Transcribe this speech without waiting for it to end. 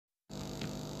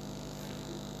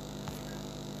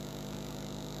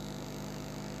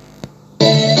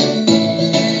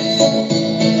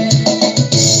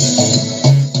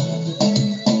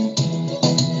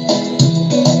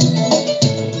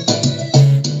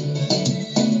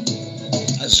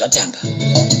zvatanga.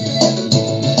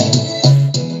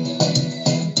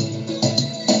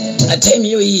 Time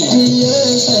hiyo hii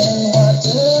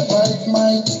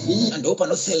ndo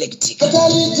pano selectika.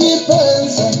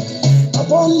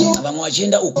 Vamwe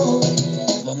vachienda uku,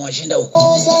 vamwe vachienda uku,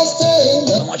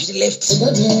 vamwe vachiti left,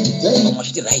 vamwe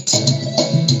vachiti right.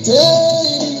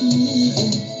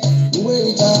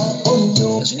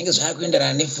 Zvinenge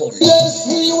zvakuenderana nefoni.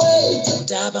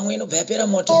 Kuti apa mwe inobva yapera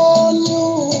moto,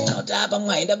 kuti apa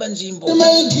mwe haenda panzvimbo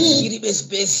iri besi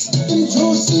besi,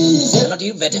 kana kuti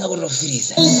iribva yatenga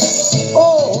kutofiriza.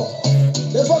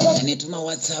 Netuma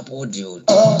WhatsApp audio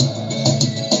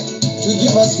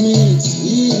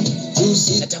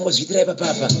tangozviitira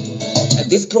ipapapa.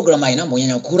 This program haina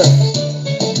mbonyanya kukura,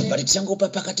 but tichangopa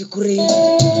pakati kurei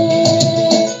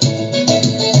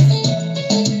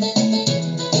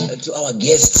to our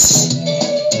guests.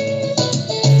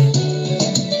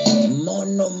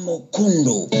 Mono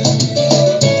Mukundu,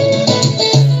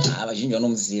 vazhinji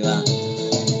vanomuziva,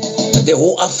 the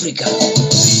whole Africa.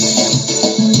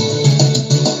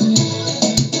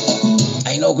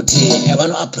 I know kuti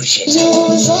vano appreciate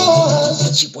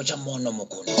chipo cha Mono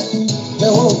Mukundu.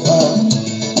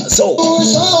 So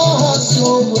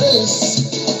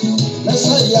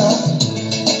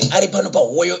ari pano pa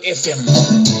Hoyo FM.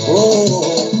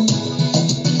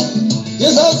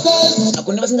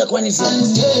 Akuna vasingakwanisi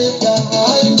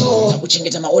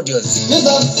kuchengeta maaudios,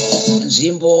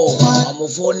 nzvimbo,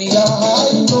 mafoni,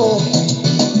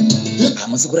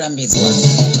 hamusi kurambidzwa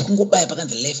kungobaya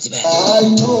pakanzi left back.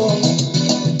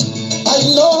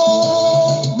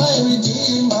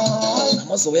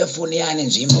 Amazouya foni yaane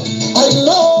nzvimbo,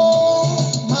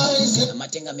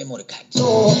 matenga memory card.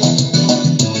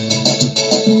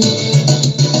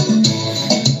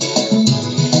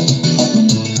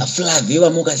 Flavio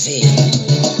Amukase,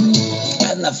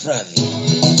 Anna Flavio,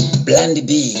 Bland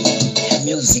B,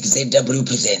 Music ZW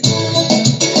present.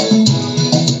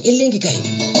 Ilingi kai.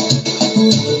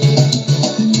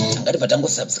 Angati patango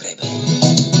subscribe.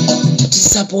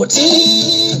 Support.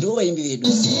 Ndo vaimbi vedu.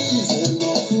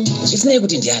 Zvisinei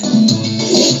kuti ndiani.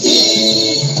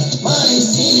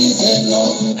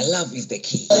 Love is the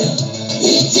key.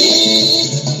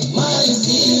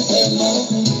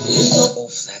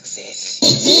 Of success.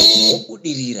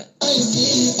 Okudirira.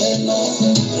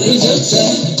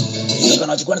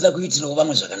 Kana uchikwanisa kuitirawo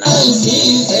vamwe zvakanaka.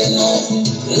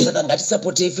 Saka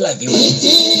ngatisapotei Flavio.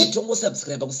 Tongo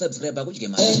subscribe, kusubscribe kudye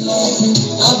mari.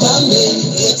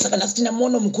 Saka nhasi tina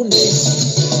Mono Mukundu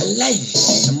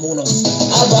live muno.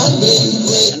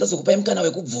 Ndozokupai mukana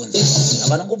wekubvunza.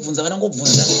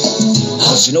 Vanongobvunza.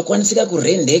 Zvinokwanisika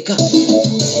kurendeka.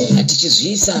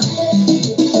 Tichizviisa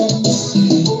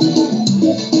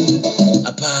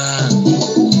apa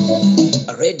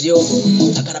radio,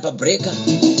 kana pa breaker,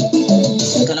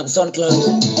 kana ku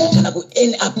SoundCloud, kana ku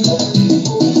N-app.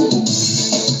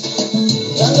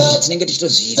 Tinenge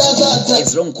tichitozviita.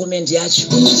 As long comment yacho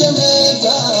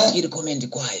iri comment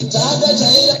kwayo,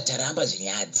 taramba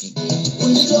zvinyadzi.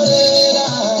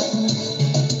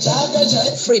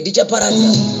 Fred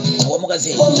Chaparadza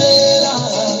wamukazei.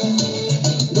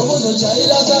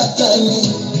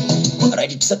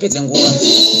 Right, tisapedza nguva.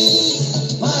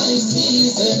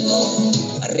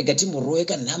 Rega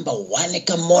timboroweka number 1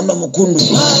 kaMono Mukundu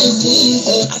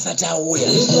asati auya.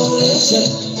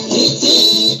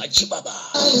 Achibaba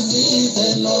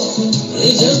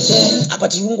apa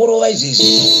tirikungorova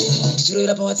izvezvi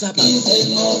tichirovera pa WhatsApp.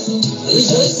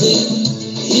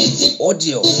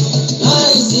 Audio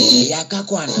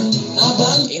yakakwana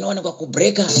inowanikwa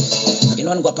kubreaker,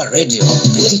 inowanikwa pa radio.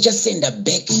 Tichasenda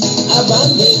back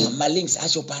malinks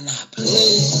acho panapa.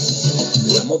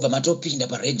 Mobva matopinda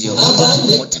pa radio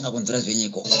motanga kunzira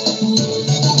zvenyiko.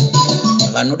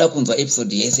 Vanoda kunzwa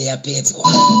episode yese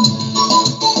yapedzwa,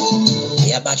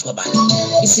 yabatwa bani,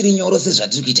 isiri nyoro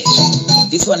sezvatiri kuita izvi.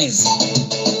 This one is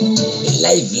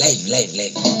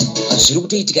live. Zviri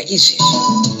kutoitika izvi.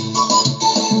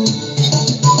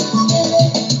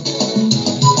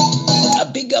 A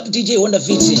big up DJ Wonder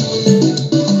Fit.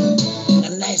 A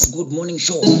nice good morning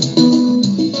show.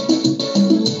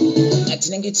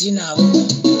 Tinenge tinavo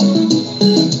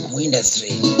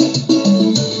muindustry.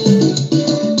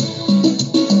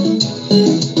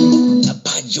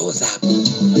 Pa Joseph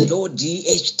ndo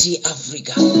DHT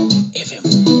Africa FM.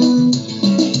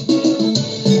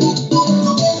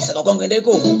 Saka kwangoenda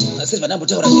ikoko asi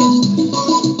vanambotaura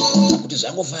kuti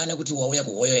zvangofana kuti wauya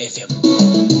ku Hoyo FM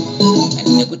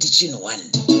nekuti Chin 1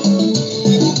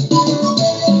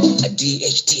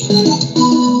 DHT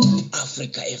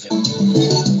Africa FM.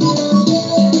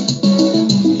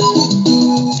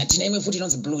 Tina imwe futi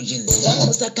inonzi Blue Jeans.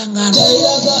 Usakangana.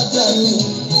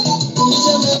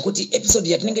 kuti episode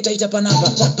yatinenge taita panapa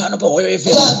pano pa Hoyo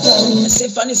FM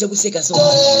sefanise kuseka so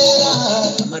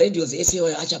ma radios ese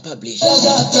oyo acha publish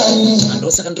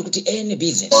andosaka ndiri kuti any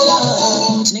business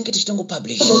tinenge tichitongo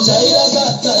publish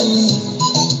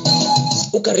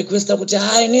uka requesta kuti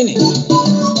hai nini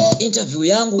interview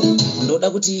yangu ndoda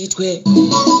kuti itwe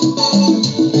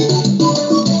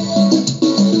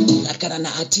kana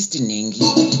na artist nengi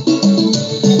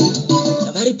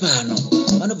vari pano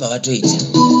vanobva vatoita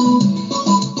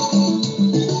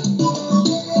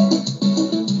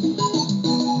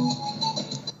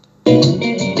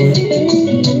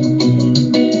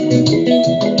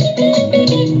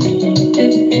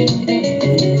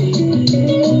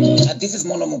this is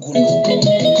Mono Mukundu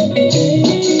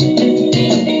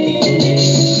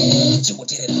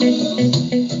chimoterera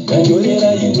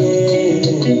kanyorera iwe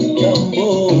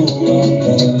kambo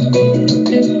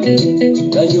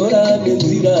kanyora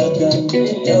nenziraga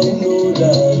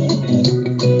yaunoda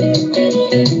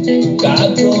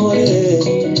katore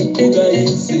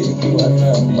ukaise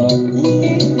kuanamangu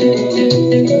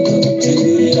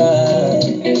terera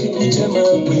kuchema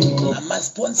kwino ama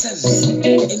sponsors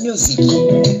music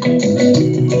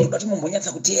ndoti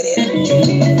mumbonyatsa kuteerera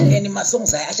eni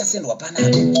masongs aya achasendwa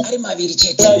panapa ari maviri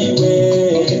chete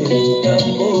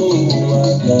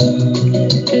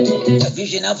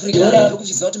Vision Africa uri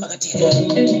kuchiziva kuti makateerera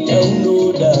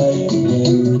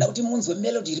nda kuti munzwe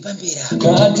melody iri pamberi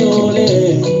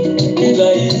katore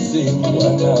ukaise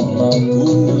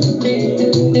kuanamangu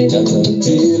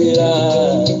terera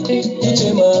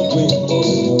kuchema kwino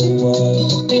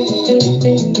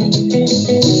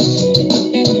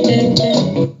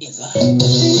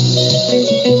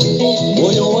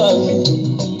moyo wangu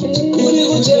uri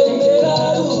kuchemera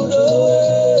rudo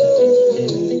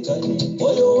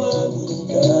moyo wangu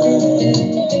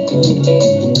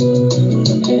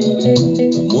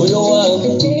moyo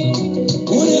wangu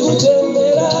uri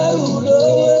kuchemera rudo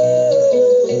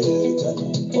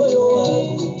moyo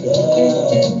wangu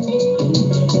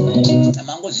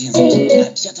tamango zvinzo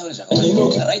atichataura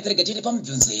zvakawanda right regetiri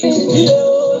pamubvunzo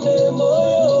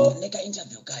neka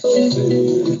interview kacho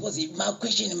because my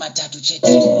question matatu chete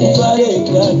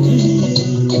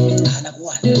ana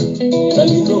kuwana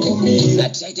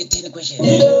atichaite 10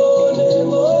 questions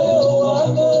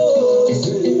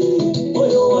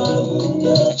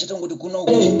achitongoti kuno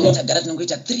tagara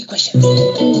tinongoita 3 questions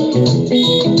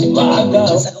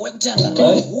saka wekutanga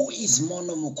who is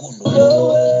Mono Mukundu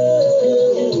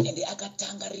ende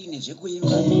akatanga rini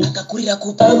zvekuimba akakurira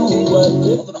kupa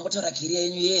obva mangotaura career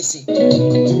yenyu yese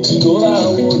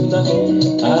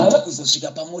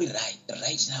kuzosvika pamuri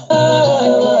right now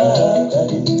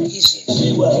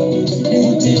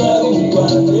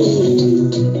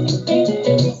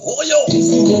Hoyo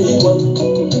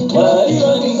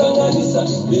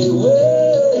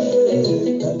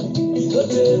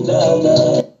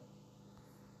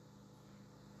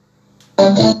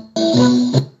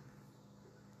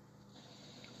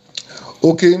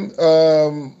Okay,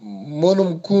 Mono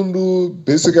Mukundu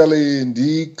basically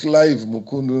ndi Clive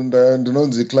Mukundu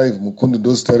ndinonzi Clive Mukundu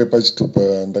ndositare pachitupa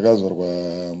ndakazvarwa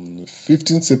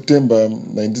 15 September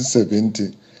 1970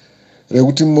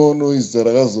 rekuti Mono izita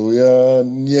rakazouya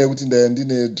nyaya yekuti ndaya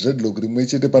ndine dreadlock rimwe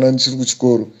chete pana ndichiri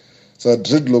kuchikoro saka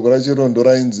dreadlock racho ndo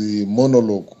rainzi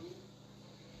monologue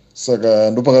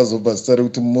saka ndopakazobva zita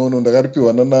rekuti Mono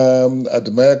ndakaripiwa nana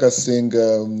Admire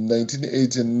Kasenga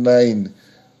 1989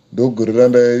 ndogore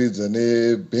randairidza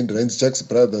nebhendi rainzi Jacks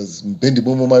Brothers bhendi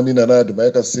bomo mamina na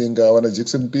Admire Kasenga wana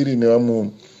Jackson Piri nevamwe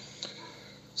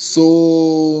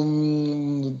so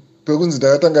pekunzi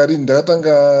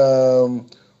ndakatanga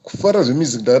kufara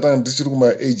zvemusic ndakatanga ndichiri kuma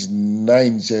age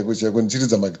 9 chaiko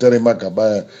ndichiridza magitara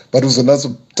emagabaya but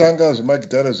kuzonatsotanga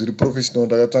zvemagitara zviri professional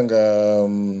ndakatanga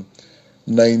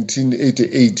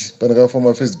 1988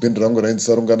 pandakafoma first band rangu rainzi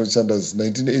Sarungano Chandas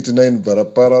 1989 bvara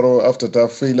pararo after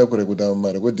tafaila kurekoda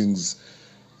marecordings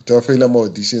tafaila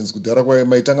maauditions kudhara kwaye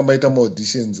maitanga maita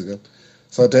maauditions ka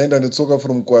saka taenda netsoka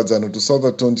from Kwadzano to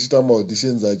Southampton tichita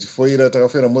maauditions achifoira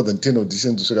takafoira more than 10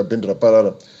 auditions kusvika band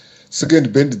raparara.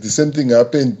 Second band the same thing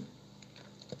happened.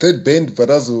 Third band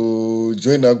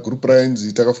vatazojoin a group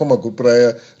rainzi takafoma group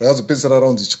raya rakazopedzisira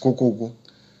raunzi Chikokoko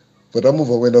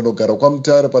vatamubva kuenda nogara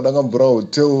kwaMutare padanga mvura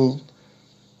hotel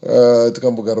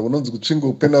tikambogara kunonzi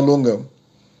kutsvingo Penalonga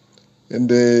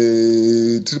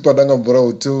ende tiri padanga mvura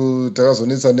hotel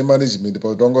takazonetsa nemanagement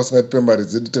pakuti vanga vasingatipe mari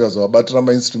dzedu tikazovabatira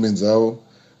mainstruments avo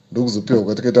ndokuzopiwa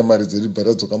kwatakaita mari dzedu bva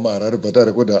tadzoka maHarare bva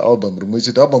tarekodha album rimwe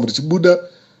chete album richibuda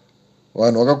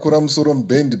vanhu vakakura musoro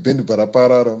band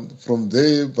baraparara. From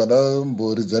there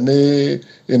vanamboridza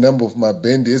a number of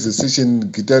maband as a session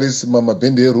guitarist,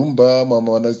 mamaband erumba,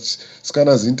 mama wana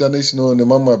Scanners International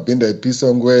nemama maband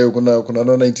aipisa nguva iyo kuna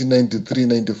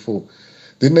 1993-94.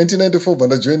 Then 1994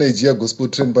 vandajoina ijia gospel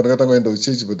trend pandakatanga kuenda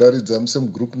kuchechi vadaridza musem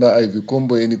group naIvy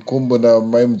Kombo, Eni Kombo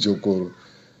naMai Jokoro.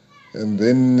 And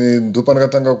then ndo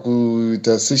pandakatanga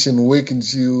kuita session work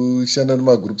ndichishanda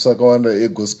nemagroups akawanda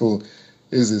egospel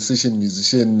as a session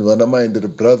musician. Vana Minded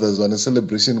Brothers, vana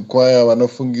Celebration Choir, vana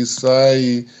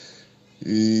Fungisai,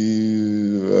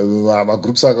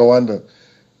 magroups akawanda.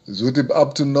 Zvokuti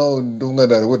up to now ndonga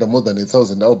ndarekoda more than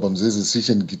 1,000 albums as a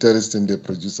session guitarist and a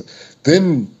producer.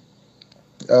 Then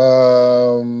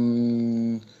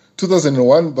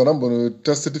 2001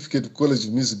 vanambonota certificate college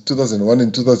of music 2001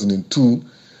 and 2002.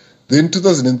 Then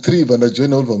 2003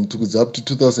 vandajoina Oliver Mtukudzi up to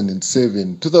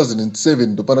 2007. 2007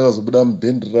 ndopandakazobuda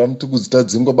mubhendi raMtukudzi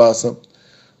Tadzingo Basa.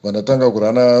 Vandatanga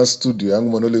kurana studio yangu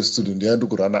Monolith studio ndiyandi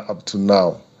kurana up to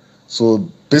now. So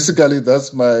basically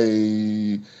that's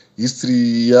my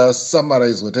history ya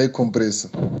summarize what I compress.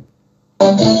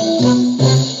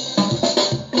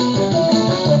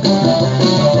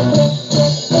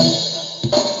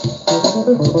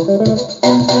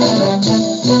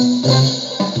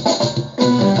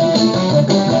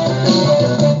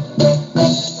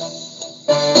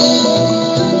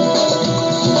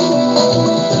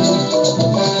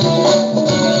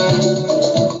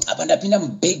 Apandapinda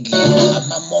mbegi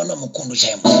amamono mukundu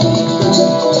chaimo.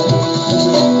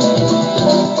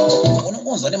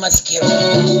 Unongonzwa nemasikero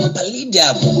palidi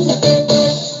apo.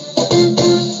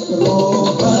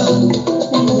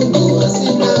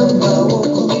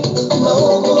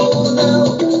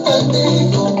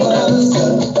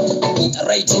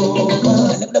 Right.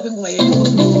 Nekuda kwenguva yedu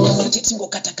titingo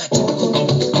katakata.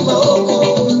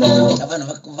 Vanhu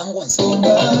vangonzi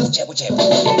chaipo.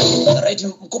 Right,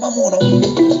 mukoma muno.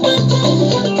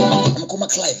 Mukoma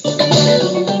Clive.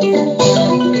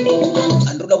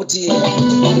 Androda kuti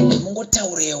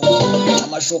mungotaurewo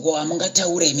amashoko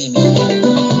amungataure imimi.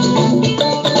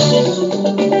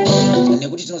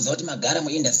 Nekuti tinoziva kuti magara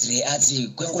muindustry yearts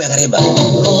kwenguva yakareba.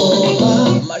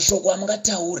 Mashoko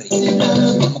amungataure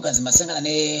mukanzi masangana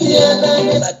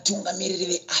nevatungamiriri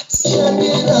vearts.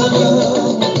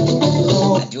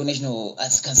 Ndiyo National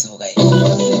Arts Council kai.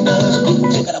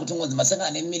 Kana kuti ngonzi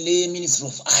masangana neMinistry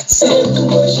of Arts.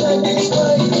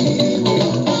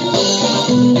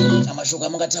 Amashoko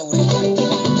amungataure.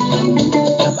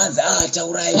 Amanzi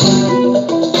ataurai.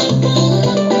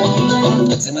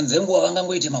 Dzimwe dzenguva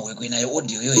vangangoite mahwekwe nayo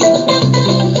audio yoyo.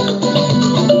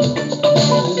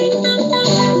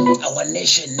 Our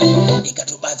nation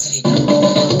ikatobatsirika.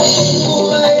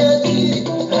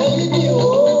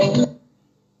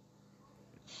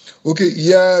 Okay,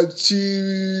 yeah,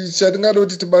 chatingada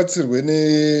kuti tibatsirwe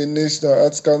neNational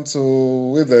Arts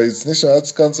Council, whether it's National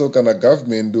Arts Council kana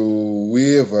government or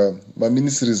wherever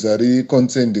maministries ari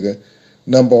concerned.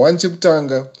 Number one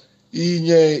chekutanga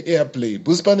inyaya airplay.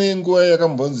 Because pane nguva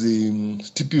yakambonzi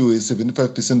tipiwe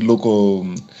 75% local,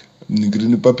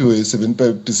 ngrini papiwe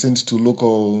 75% to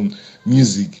local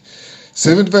music.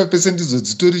 75% izo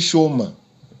dzitori shoma.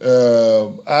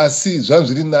 Asi zvangu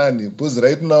zviri nani because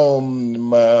right now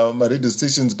radio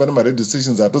stations pane radio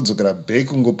stations atodzokera back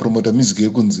kungopromota music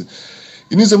yekunzi.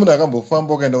 Ini semunhu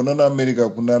akambofamba ukaenda kuna America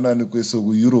kuna nani kwese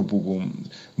kuEurope uko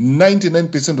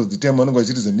 99% of the time vanenge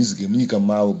vachiridza music yemunyika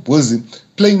mavo because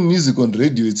playing music on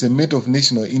radio it's a matter of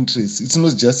national interest. It's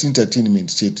not just entertainment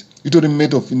chete. Itori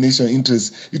matter of national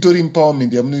interest. Itori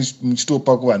empowerment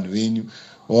yamuchitopa kuvanhu venyu.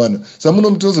 Ona samuno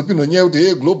mutozopinwa nyaya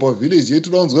kuti global village yetu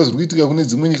daunzwa zviri kuitika kune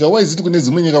dzimwe nyika. Why is it kune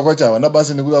dzimwe nyika kwacho havana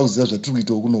basa nekuda kuziva zvatiri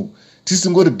kuita kuno?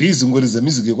 Tisingori busy ngoridza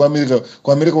music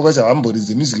yekuAmerica kwacho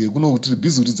havamboridze music yekuno. Tiri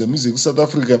busy kuridza music yekusouth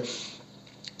Africa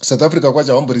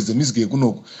kwacho havamboridze music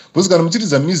yekunoko. Because kana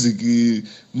muchiridza music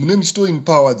mune muchito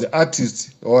empower the artist.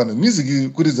 Ona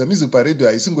music kuridza music paradio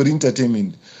haisingori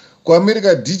entertainment.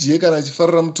 KuAmerica DJ kana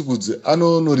achifarira Mutukudzi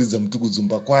anonoridza Mutukudzi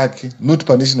mumba kwake, not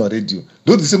panational radio.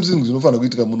 Ndo the same thing zvinofanira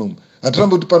kuitika munomu.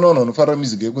 Hatirambe kuti pana vanhu vanofarira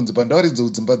music yekunze pandawaridza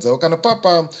kudzimba dzavo kana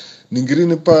papa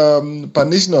ningirini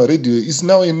panational radio is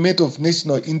now a matter of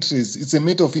national interest. It's a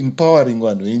matter of empowering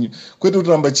vanhu venyu. Kwete kuti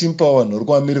ramba chiempower vanhu vari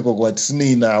kuAmerica kwa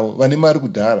tisinei navo vane mari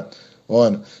kudhara.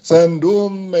 Ona so ndo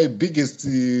my biggest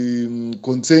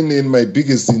concern and my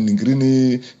biggest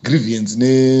ningirini grievance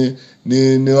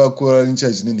nevakuru in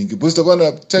charge neningi because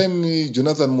takwana time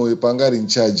Jonathan Moyo panga ari in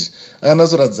charge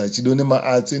akanazoradza achido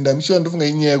nemaarts and I'm sure ndofunga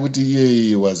inyaya kuti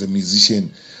iye was a musician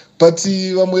but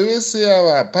vamwe vese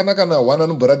ava hapana kana one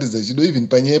anomboratidza chido even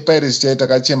panyaya piracy chaita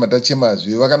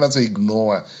tachemazve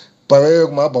vakanatsoignore pavaiva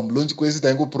kumaabhamu launch kwese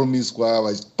taingopromiswa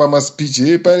vachipa maspeech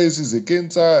piracy is a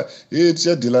cancer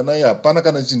tichadhila naye. Hapana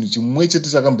kana chinhu chimwe chete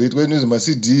chakamboitwa ino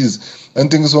zvemacds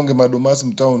anotengeswa ngemadomasi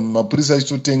mutown mapurisa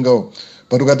achitotengawo.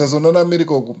 But ukatazoona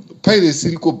naAmerica uko piracy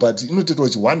iriko but inotoitwa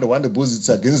chiwanda because it's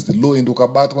against the law and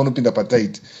ukabatwa unopinda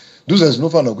pataiti. Ndizvo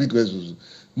zvazvinofanira kuitwa izvozvo.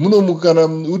 Muno kana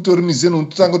utori mizeni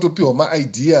unotanga topiwa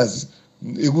maideas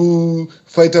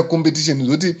ekufighter competition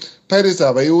zoti piracy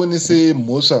havaione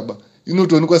semhosva ba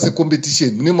inotoonekwa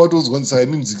secompetition. Mune matozwanisa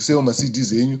imi mudzikisewo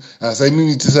macds enyu asi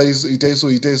imi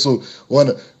itai so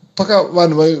wana paka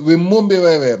vanhu vemombe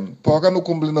vaya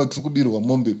pavakanokomplena kuti tiri kubirwa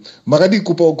mombe makadi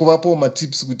kuvapawo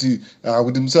matips kuti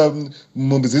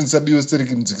mombe dzenyu dzisabiwe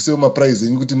stereki mudzikisewo maprize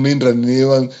enyu kuti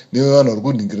munoenderana nevanhu vari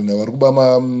kunhingirana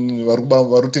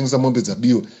vari kutengesa mombe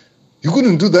dzabiwa. You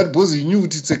couldn't do that because you knew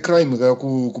it's a crime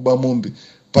kuba mombe.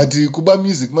 But kuba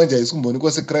music manje haisi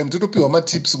kumboonekwa secrime. Totopiwa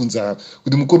matips kunza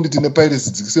kuti mukombite nepiracy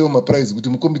dzikisewo maprize kuti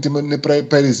mukombite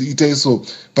nepiracy itai so.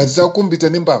 But takukombita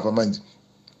nembavha manje.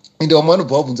 Ende vamwe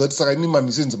vanobva vabvunza kuti saka imi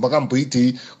mamishenzi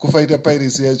makamboitei kufaita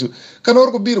piracy yacho. Kana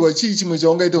uri kubirwa chii chimwe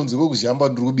chaungaita kunze kwekuzhamba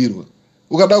ndiri kubirwa.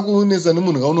 Ukada kunetsa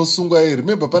nemunhu kaunosungwa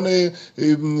remember pane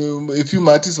a few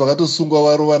artists vakatosungwa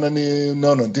varovana nevanhu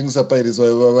vanotengesa piracy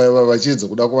vachiedza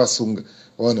kuda kuvasunga.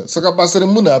 Ona saka basa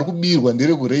remunhu ari kubirwa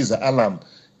nderekuraise alarm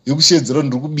yekushedzera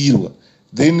ndiri kubirwa.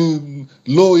 Then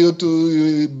law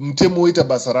mutemo woita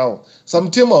basa rawo.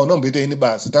 Samutemo hauna kumboita ini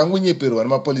basa tangonyeperwa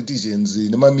nemapoliticians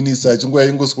nemaminista achinguva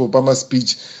ingoswa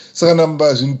pamaspeech. Saka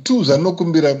namba zvinhu 2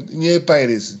 zvanokumbira nyaya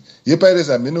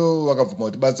yepiracy hameno vakabvuma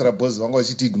kuti basa rabhozi vanga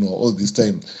vachiti ignore all this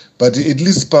time. But at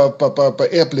least pa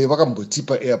airplay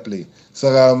vakambotipa airplay.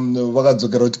 Saka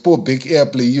vakadzokera kuti po back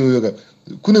airplay iyoyo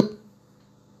kune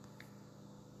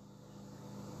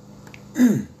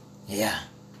yeah.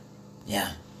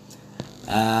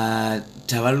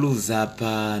 Tavaluza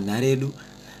pa naredu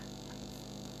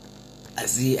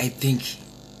asi I think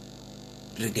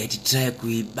regai titry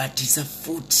kuibatisa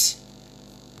futi.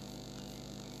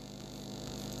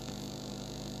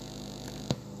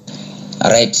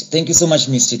 Alright, thank you so much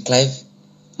Mr. Clive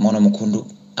Mono Mukundu,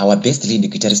 our best lead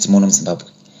guitarist Mono Zimbabwe.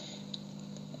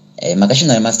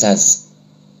 Makashonari Masters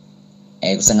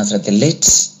kusanganisira the late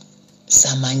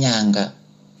Samanyanga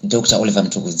Dr. Oliver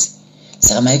Mtukudzi.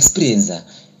 Saka my experience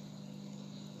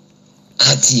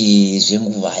ati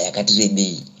zvenguva yakati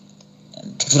rebei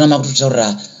totona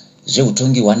kutaura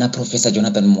zveutongi wana Professor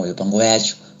Jonathan Moyo panguva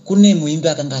yacho. Kune muimbi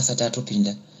akanga asati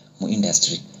atopinda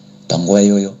muindustry panguva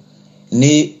iyoyo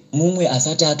nemumwe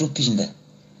asati atopinda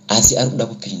asi ari kuda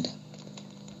kupinda.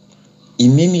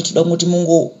 Imimi toda kuti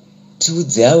mungo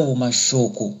tiudzewo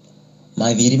mashoko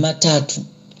maviri matatu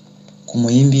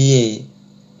kumuimbi yeye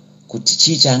kuti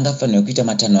chii chaangafanira kuita,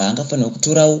 matanho aangafanira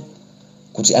kutorawo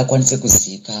kuti akwanise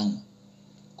kuzivikanwa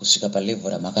kusvika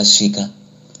palevel ramakasvika.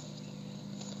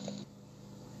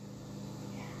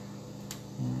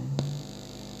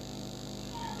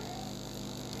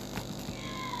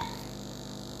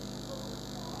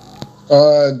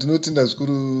 Ndinotenda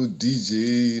zvikuru DJ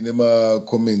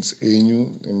nema-comments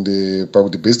enyu ende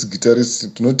pakuti best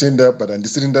guitarist tinotenda but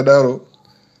handisiri ndadaro.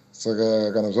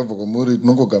 Saka kana zvabva kwamuri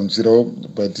tinongogamuchirawo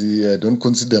but I don't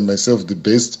consider myself the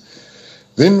best.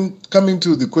 Then coming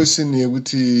to the question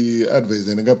yekuti advice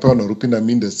yandingapiwa vanhu vari kupinda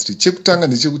muindustry, chekutanga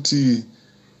ndechekuti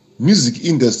music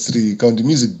industry kana kuti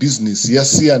music business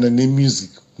yasiyana nemusic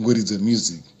kungoridza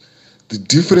music. The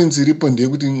difference iripo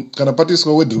ndeyekuti kana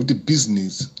patoiswa word rekuti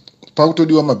business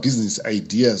pakutodiwa mabusiness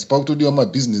ideas, pakutodiwa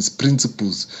mabusiness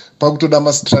principles, pakutoda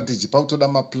mastrategy, pakutoda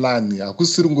maplan.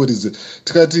 Hakusiri ngoridze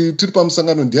tikati tiri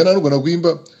pamusangano ndiani anogona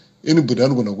kuimba, anybody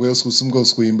anogona kuuya kusimuka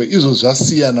usikuimba. Izvo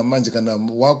zvasiyana manje kana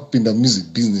wakupinda music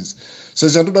business.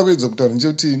 Saka chandoda kuedza kutaura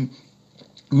ndechekuti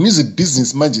music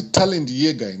business manje talent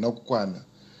yega haina kukwana.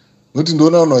 Noti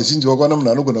ndoona vanhu vazhinji vakwana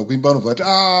munhu anogona kuimba anobva ati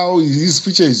his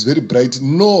future is very bright.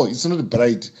 No, it's not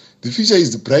bright. The future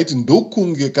is bright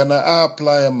ndokunge kana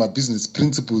aapply mabusiness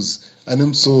principles ane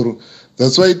musoro.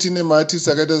 That's why tine maartists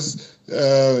akaita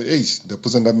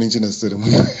ndaposa ndamenshina zita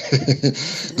remunhu.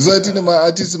 That's why tine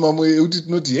maartists mamwe ekuti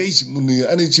tinoti munhu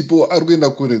ane chipo ari kuenda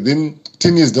kure, then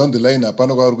 10 years down the line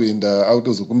hapana kwaari kuenda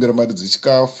autozokumbira mari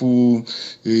dzechikafu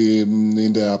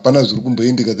ende hapana zviri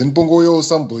kumboendeka, then pongouyawo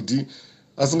somebody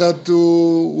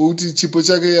asingatokuti chipo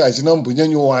chake hachina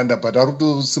kumbonyanyowanda but ari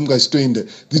kutosimuka achitoenda.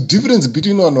 The difference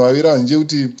between vanhu vaviri ava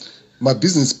ndechekuti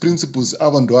mabusiness principles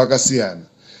avo ndo akasiyana.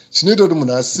 Chinoita kuti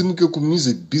munhu asimuke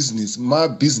kumusic business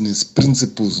mabusiness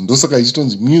principles, ndosaka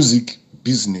ichitonzi music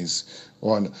business.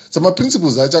 Ona so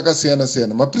maprinciples acho akasiyana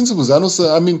siyana. Maprinciples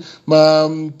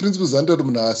maprinciples anoita kuti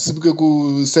munhu asimuke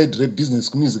kuside rebusiness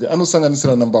kumusic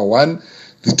anosanganisira number 1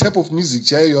 the type of music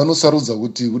chaiyo yanosarudza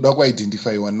kuti kuda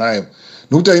kuidentifyiwa nayo,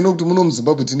 nokuti haino kuti muno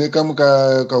muZimbabwe tine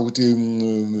kakuti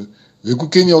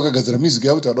vekukenya vakagadzira music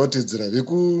yavo kuti vada kutedzera,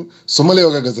 vekusomalia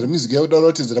vakagadzira music yavo kuti vada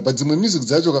kutedzera, but dzimwe music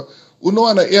dzacho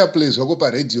unowana airplay zvako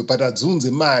paradio but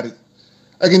hadziunze mari.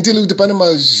 I can tell you kuti pane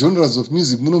genres of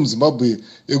music muno muZimbabwe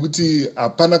ekuti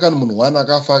hapana kana munhu wani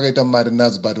akafa akaita mari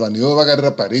nadzo, but vanhu ivo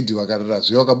vakarera paradio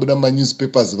vakararazve, vakabuda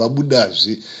manewspapers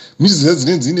vabudazve. Music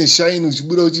dzinenge dzine shine,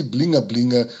 uchibuda uchiblinga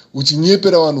blinga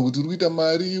uchinyepera vanhu kuti uri kuita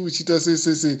mari uchiita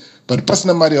sese, but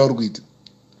pasina mari yauri kuita.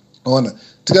 Ona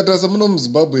tikatarisa muno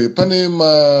muZimbabwe pane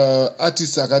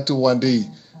maartists akati wandei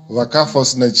vakafa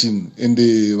usina chinhu,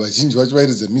 ende vazhinji vacho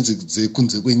vairidza music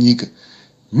dzekunze kwenyika.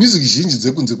 Music zhinji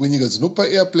dzekunze kwenyika dzinopa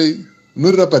airplay,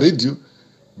 unorira paradio,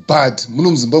 but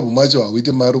muno muZimbabwe macho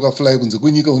hauite mari. Ukafly kunze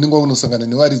kwenyika unenge unosangana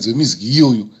nevaridzi vemusic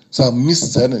iyoyo, saka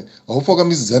misidzane haufa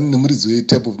wakamisidzana nemuridzi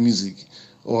wetype of music.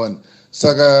 Ona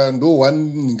saka ndo one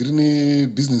ningiri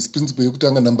business principle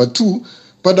yekutanga. Number 2,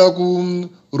 pada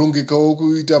kurongekawo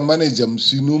kuita manager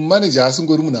musvinu. Manager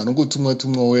asingori munhu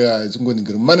anongotumwa weya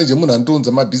achingoningira. Manager munhu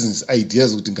anotounza mabusiness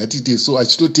ideas kuti ngatiite so,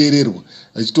 achitoteererwa,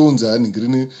 achitounza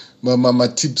ningirini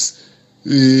matips.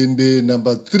 And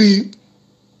number 3,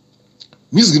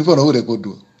 music inofanira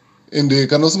kurekodwa, and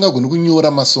kana usingagoni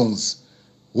kunyora masongs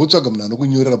wotsvaga munhu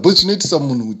anokunyorera, but chinoitisa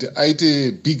munhu kuti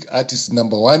aite big artist,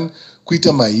 number 1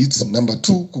 kuita mahits, number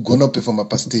 2 kugona kuperforma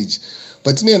pastage.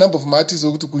 But tine number of artists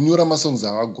wekuti kunyora masongs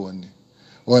havagoni.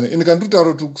 Ende kana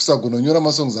totaura kuti kusagona kunyora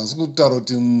masongs hasi kutaura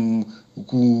kuti munhu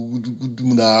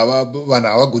vanhu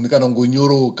havagoni kana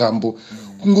kungonyorowo kambo.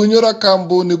 Kungonyora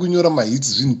kambo nekunyora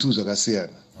mahits zvinhu tu zvakasiyana.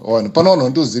 Pana vanhu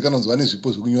vanotozivikanwa kunzi vane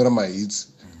zvipo zvekunyora mahits.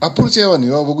 Approach yavanhu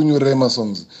ivavo kunyorera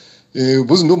masongs.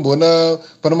 Bhozi ndomboona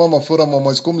pana mamaforum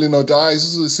amwe achikomplaina kuti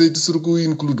isusu sei tisiri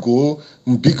kuinclude go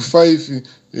mubig 5.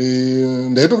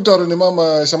 Ndaitokutaura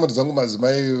nemama shamwari dzangu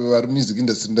madzimai vari music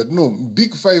industry ndati no,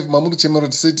 big 5 mamuri chemera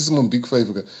kuti sei tisi mubig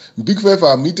 5 ka. Big 5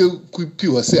 hamuite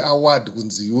kupiwa seaward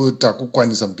kunzi iwo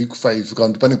takukwanisa big 5 kana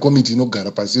kuti pane committee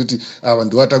inogara pasi kuti ava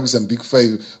ndiwo atakuisa big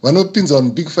 5. Vanopinza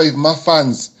vanhu big 5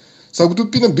 mafans. Saka kuti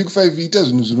upinde big 5 ita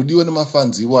zvinhu zvinodiwa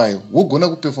nemafans iwayo, wogona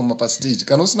kuperforma pastage.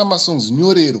 Kana usina masongs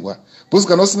nyorerwa, because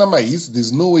kana usina mahits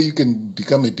there's no way you can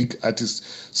become a big artist.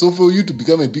 So for you to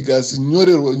become a big artist,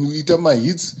 nyorerwa, ita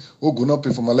mahits, wogona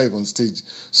kuperforma live on stage.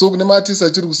 So kune maartists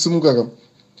achiri kusimuka,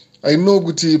 I know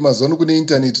kuti mazano kune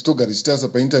internet togara chitasa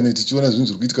painternet tichiona zvinhu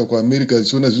zviri kuitika kuAmerica,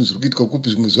 tichiona zvinhu zviri kuitika kupi,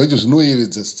 zvimwe zvacho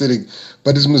zvinoyevedza stereki,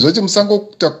 but zvimwe zvacho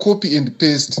musangokuta copy and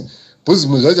paste, because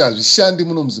zvimwe zvacho hazvishandi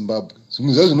muno muZimbabwe.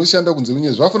 Zvimwe zvacho zvinoshanda kunze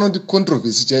kunye zvafanira kuti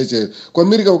controversy chaiyo.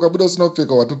 kuAmerica ukabuda usina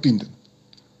kupfeka watopinda,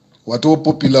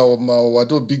 watopopular,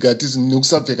 wato big artist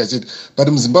nekusapfeka chete. But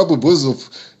muZimbabwe, because of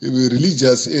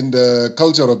religious and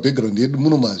cultural background yedu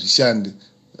muno hazvishandi.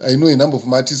 I know a number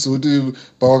of artists kuti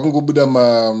pawakangobuda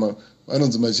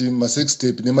anonzi masex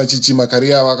tape nemachichi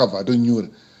makari avo akabva atonyura.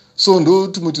 So ndo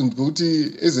tumwe tunhu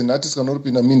twekuti as an artist kana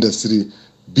uripinda muindustry,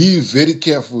 be very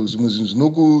careful. Zvimwe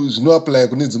zvinhu zvinoapply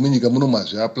kune dzimwe nyika muno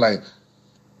mazviapply.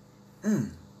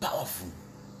 Powerful.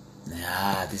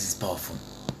 Yeah, this is powerful.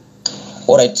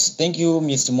 Alright, thank you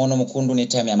Mr. Mono Mukundu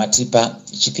netime yamatipa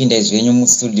chipinda izvenyu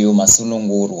mustudio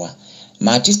masunungurwa.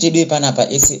 Maartist edu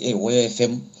panapa SA Royal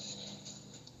FM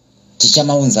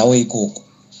tichamaunzawo ikoko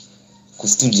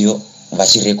kustudio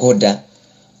vachirekoda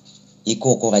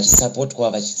ikoko,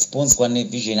 vachisupportwa, vachisponswa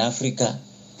neVision Africa.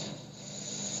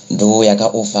 Ndo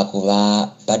yakaofa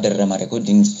kuvabhadharira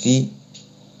marecording fee.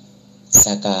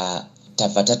 Saka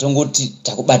tabva tatongoti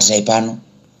takubatirai pano,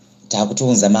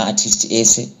 takutounza maartist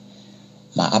ese,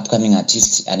 maupcoming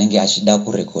artist anenge achida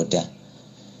kurekoda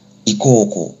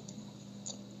ikoko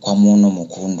kwa Mono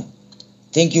Mukundu.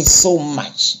 Thank you so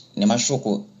much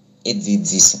nemashoko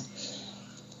edzidziso.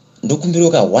 Ndokumbira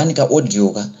ka 1 ka audio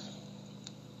ka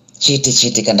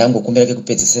chete kandangokumbira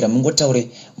kekupedzisira mungotaure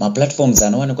maplatforms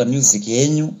anowanikwa music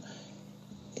yenyu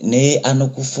ne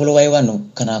anokufollowai vanhu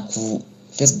kana ku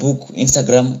Facebook,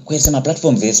 Instagram, kwese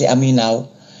maplatforms ese amuinawo,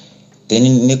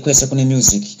 then nekwese kune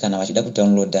music kana vachida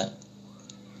kudownloada,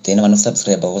 then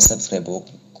vanosubscribe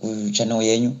ku channel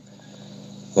yenyu,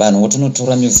 vanhu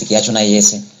votonotora music yachona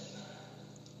yese.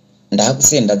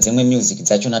 Ndakusenda dzimwe music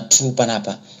dzachona 2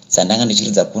 panapa dzandanga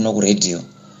ndichiridza kuno ku radio,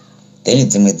 then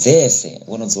dzimwe dzese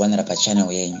unodziwanira pa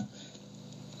channel yenyu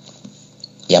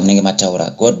yamunenge mataura.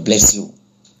 God bless you.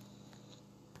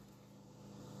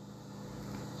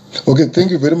 Okay,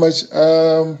 thank you very much.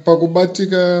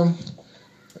 Pakubatika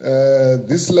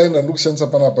this line andokushandisa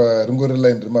panapa ringori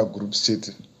line rema groups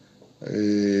chete.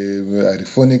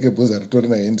 Arifonike because aritori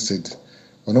na handset.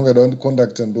 Vanongada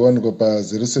kundicontact ndowanikwa pa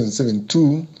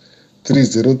 0772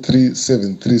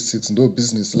 303-736 ndo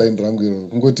business line rangu iro.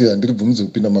 Kungoti handiribvumidze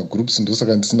kupinda magroups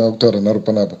ndosaka ndisina kutaura naro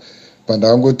panapa.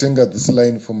 Pandakangotenga this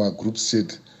line for my groups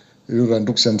chete. Iro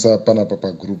randokushandisa panapa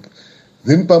pagroup.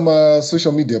 Then pama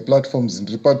social media platforms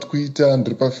ndiri paTwitter,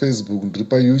 ndiri paFacebook, ndiri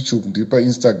paYouTube, ndiri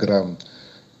paInstagram.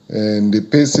 And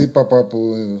pese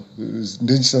papapo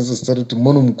ndichishandisa zita kuti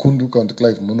Mono Mukundu kana kuti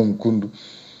Clive Mono Mukundu.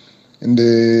 And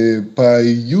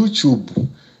paYouTube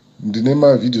ndine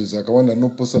mavideos akawanda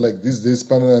anoposta like these days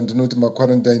pana ndinoti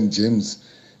quarantine gems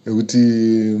ekuti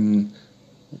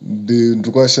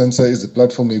ndiri kuashandisa as a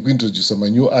platform yekuintroduce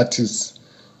new artists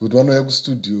kuti vanouya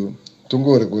kustudio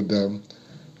tongorekodha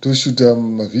toshuta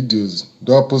mavideos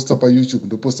ndoaposta paYouTube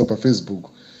ndoposta paFacebook.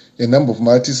 A number of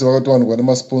maartists vakatowanikwa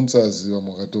nemasponsors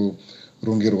vamwe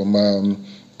vakatorongerwa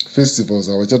mafestivals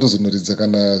avachatozonoridza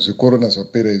kana zvecorona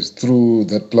zvapera izvi through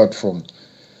that platform.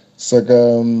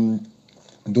 Saka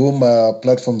ndo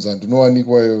maplatforms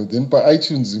andinowanikwayo. Then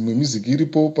paiTunes imwe music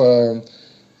iripo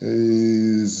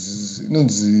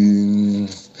inonzi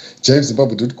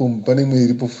jivezimbabwe.com pane imwe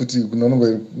iripo futi kuna vanenge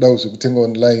vachidawo zvekutenga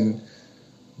online.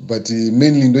 But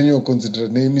mainly ndonyo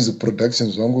concentrate music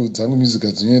productions dzangu music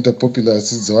adzinoita popular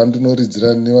asi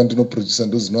dzavandinoridzira nevandinoproducer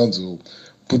ndo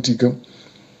dzinowanzoputika.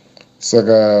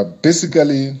 Saka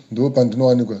basically ndo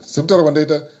pandinowanikwa. Sekutaura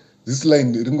kwandaita this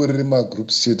line ringori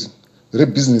remagroups chete.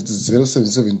 Rebusiness is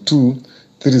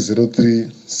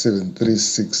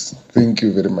 0772-303-736. Thank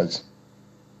you very much.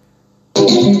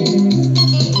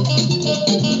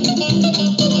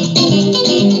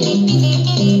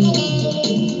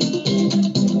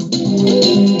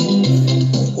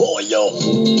 Oh, yo.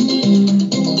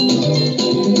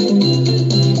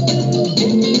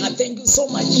 Thank you so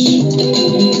much.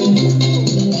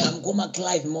 I'm Goma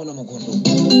Clive Mono Mukundu.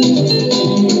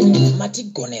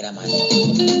 Matigonera man.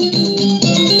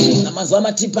 Namazwa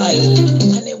matipayo.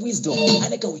 Ane wisdom.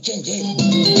 Ane kauchenje.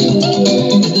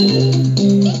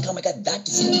 Kameka that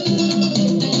is.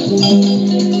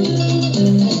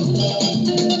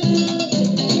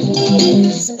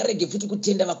 Singarege futi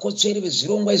kutenda vakotsveri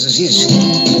vezvirongwa izvo zvizvi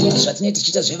zvatinenge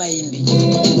tichiita zvevaimbi.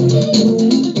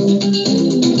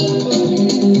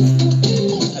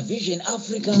 Vision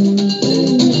Africa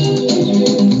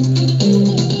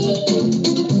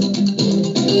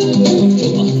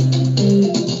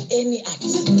any art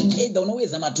either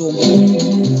unoweza matombo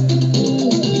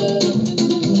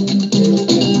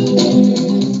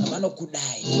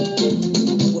vanokudai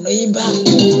unoimba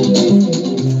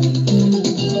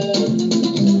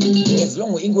as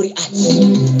long ingori art.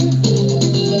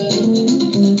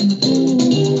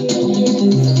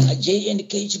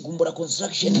 J&K Chigumbura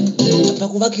Construction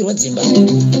pakuvakirwa dzimba.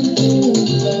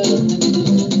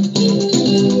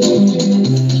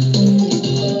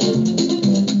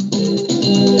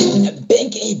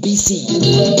 Bank ABC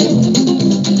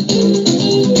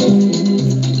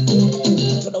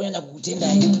toda kunyanya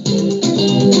kukutendai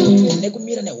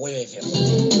nekumira neHoyo FM.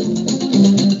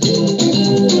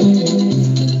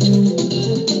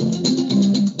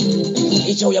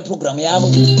 Ichauya program yavo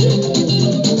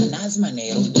Nazi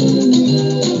Manero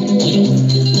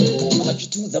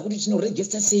vachitiudza kuti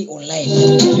tinoregister sei online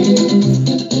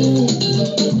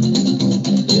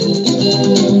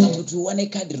kuti uwane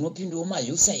kadhi rinopindawo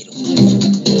mahusa iro.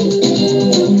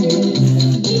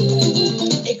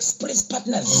 Express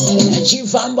Partners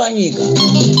achifamba nyika.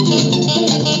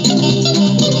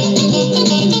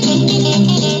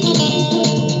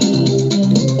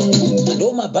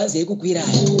 Ndo mabhazi ekukwira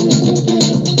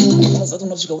unozati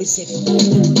unosvika uri safe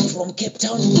from Cape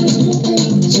Town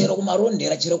chero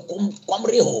kumarondera chero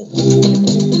kwaMureho.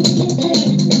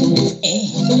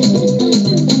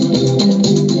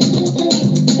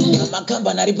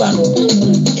 Makambani ari pano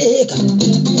eka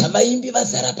vaimbi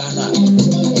vazara pano apa.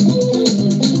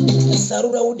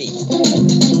 Sarura ude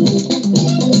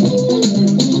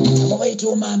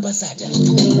vaitawo maambasada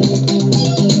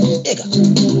eka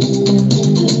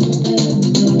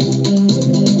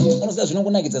unoziva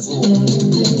zvinokunakidza zuva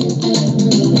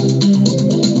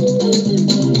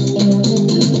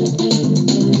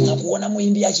nakuona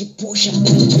muimbi achipusha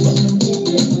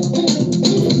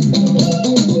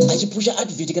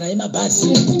advert kana yemabhazi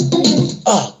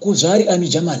kuzvari Ani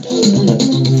Jamanda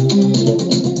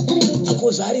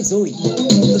akuzvari Zoe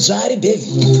zvari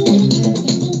Bevi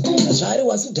zvari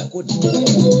Wasu Dakota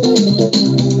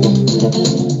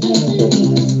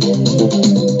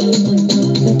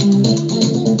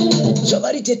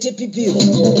zvavari Tete Pipiro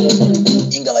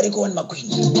inga vari kuona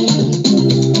makwini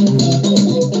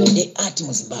eart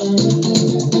muZimbabwe.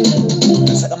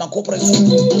 Saka macorporates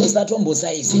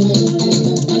musatombosaizi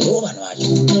ndo vanhu vacho.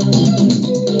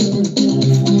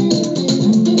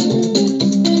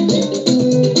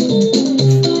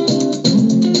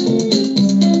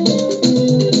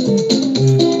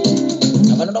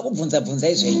 bvunza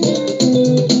izvo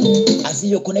asi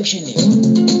iyo connection iyo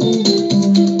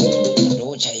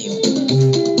ndo chaiyo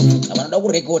vanoda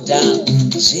kurekodha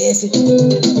zvese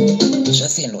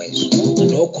zvasendwa izvo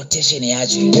ndo quotation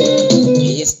yacho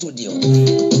yestudio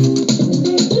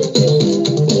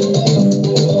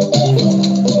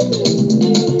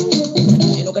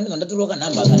ino ndatoroka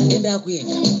namba kana ndenda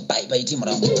kuenda pai timu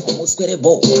rangu muswere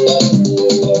bo